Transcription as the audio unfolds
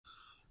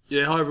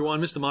Yeah, hi everyone,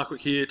 Mr.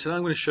 Markwick here. Today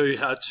I'm going to show you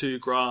how to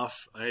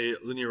graph a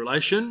linear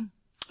relation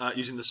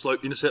using the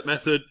slope-intercept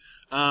method.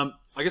 I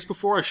guess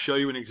before I show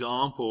you an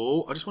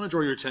example, I just want to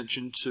draw your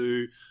attention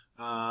to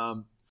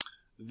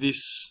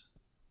this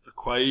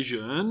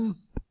equation,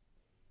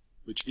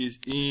 which is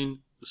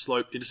in the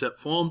slope-intercept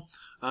form.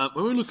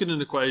 When we look at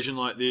an equation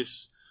like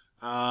this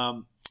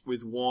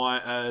with y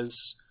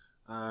as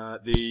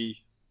the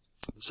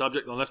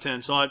subject on the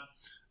left-hand side,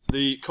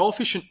 the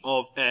coefficient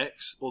of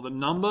x, or the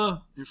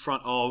number in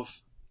front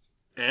of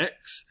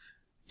x,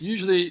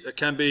 usually it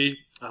can be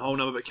a whole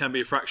number, but it can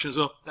be a fraction as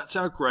well. That's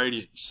our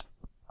gradient.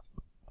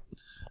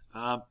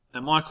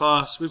 In my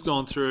class, we've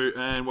gone through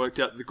and worked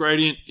out that the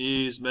gradient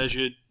is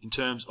measured in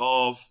terms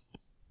of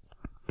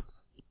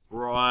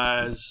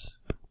rise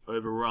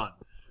over run.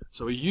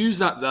 So we use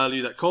that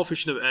value, that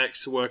coefficient of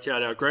x, to work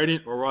out our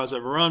gradient, or rise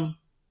over run,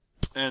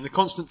 and the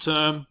constant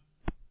term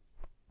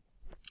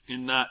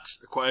in that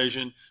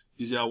equation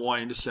is our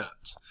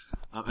y-intercept.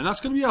 And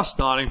that's going to be our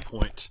starting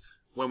point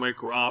when we're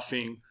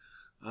graphing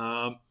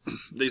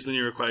these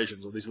linear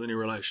equations, or these linear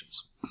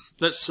relations.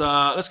 Let's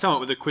come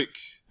up with a quick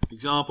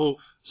example.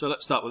 So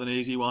let's start with an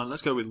easy one.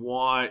 Let's go with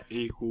y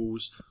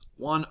equals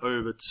 1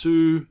 over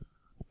 2x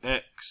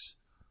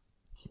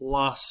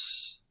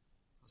plus,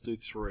 let's do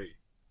 3.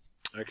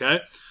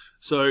 Okay,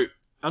 so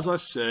as I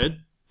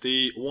said,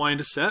 the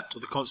y-intercept, or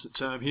the constant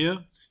term here,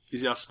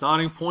 is our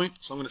starting point.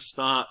 So I'm going to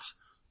start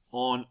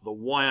on the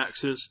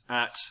y-axis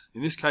at,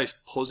 in this case,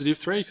 positive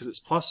 3, because it's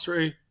plus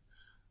 3,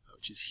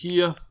 which is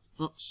here.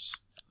 Oops,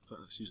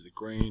 let's use the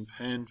green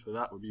pen for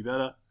that, would be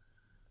better.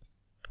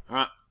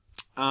 Alright,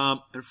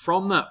 and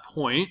from that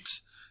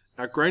point,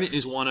 our gradient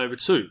is 1 over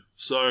 2.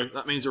 So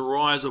that means a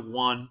rise of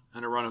 1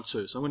 and a run of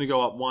 2. So I'm going to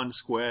go up 1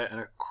 square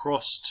and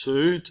across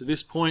 2 to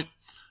this point.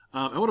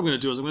 And what I'm going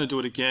to do is I'm going to do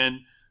it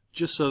again,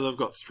 just so that I've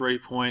got 3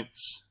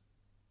 points,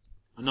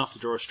 enough to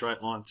draw a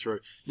straight line through.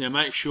 Now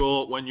make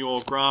sure when you're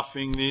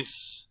graphing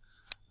this,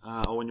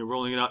 or when you're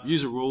ruling it up,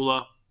 use a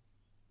ruler.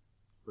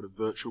 Got a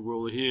virtual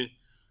ruler here.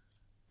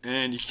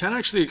 And you can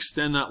actually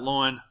extend that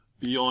line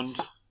beyond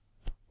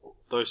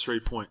those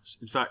 3 points.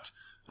 In fact,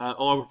 I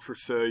would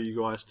prefer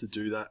you guys to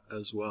do that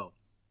as well.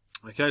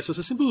 Okay, so it's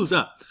as simple as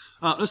that.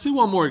 Let's do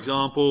one more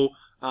example,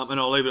 and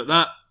I'll leave it at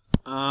that.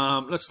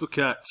 Let's look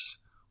at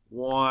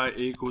y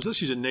equals,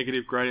 let's use a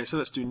negative gradient. So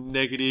let's do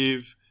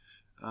negative,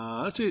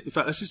 let's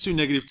just do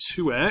negative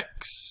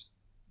 2x,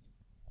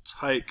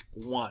 take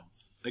 1.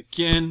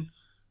 Again,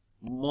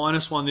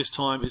 minus 1 this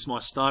time is my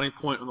starting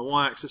point on the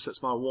y-axis.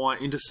 That's my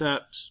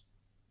y-intercept.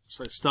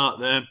 So start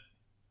there.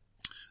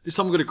 This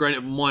time I've got a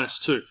gradient of minus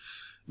 2.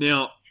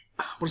 Now,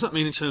 what does that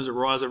mean in terms of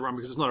rise over run?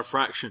 Because it's not a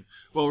fraction.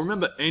 Well,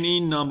 remember,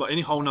 any number,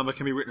 any whole number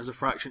can be written as a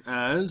fraction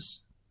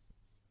as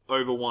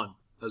over 1,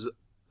 as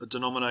a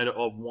denominator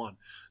of 1.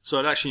 So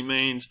it actually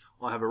means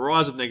I have a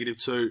rise of negative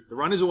 2. The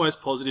run is always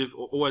positive,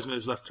 or always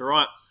moves left to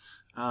right.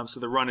 So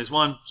the run is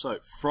 1. So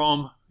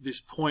from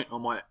this point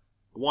on my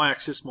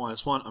y-axis,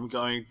 minus 1, I'm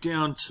going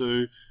down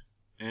 2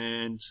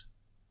 and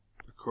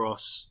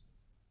across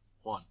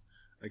 1.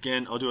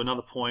 Again, I'll do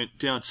another point,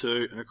 down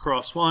 2 and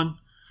across 1.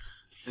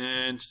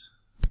 And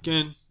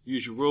again,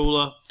 use your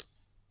ruler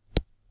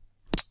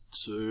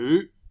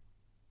to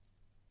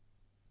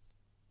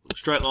put a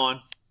straight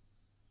line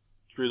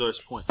through those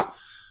points.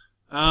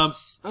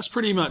 That's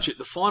pretty much it.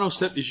 The final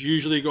step is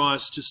usually,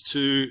 guys, just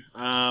to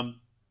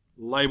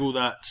label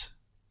that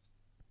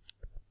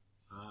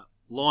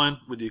line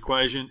with the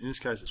equation. In this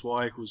case, it's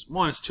y equals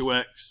minus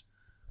 2x,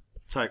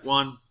 take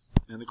 1,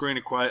 and the green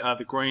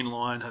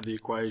line had the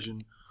equation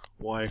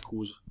y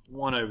equals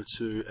 1 over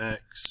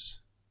 2x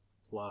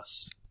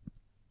plus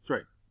 3.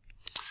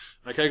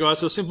 Okay, guys,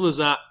 so as simple as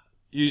that,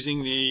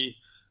 using the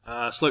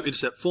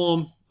slope-intercept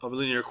form of a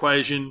linear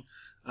equation.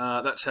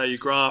 That's how you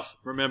graph.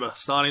 Remember,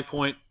 starting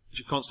point is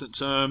your constant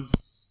term.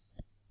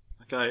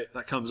 Okay,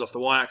 that comes off the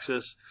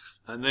y-axis,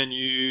 and then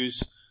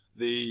use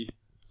the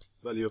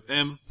value of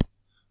m,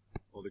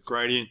 or the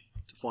gradient,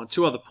 to find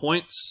 2 other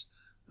points,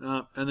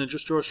 and then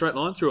just draw a straight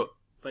line through it.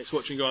 Thanks for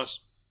watching,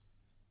 guys.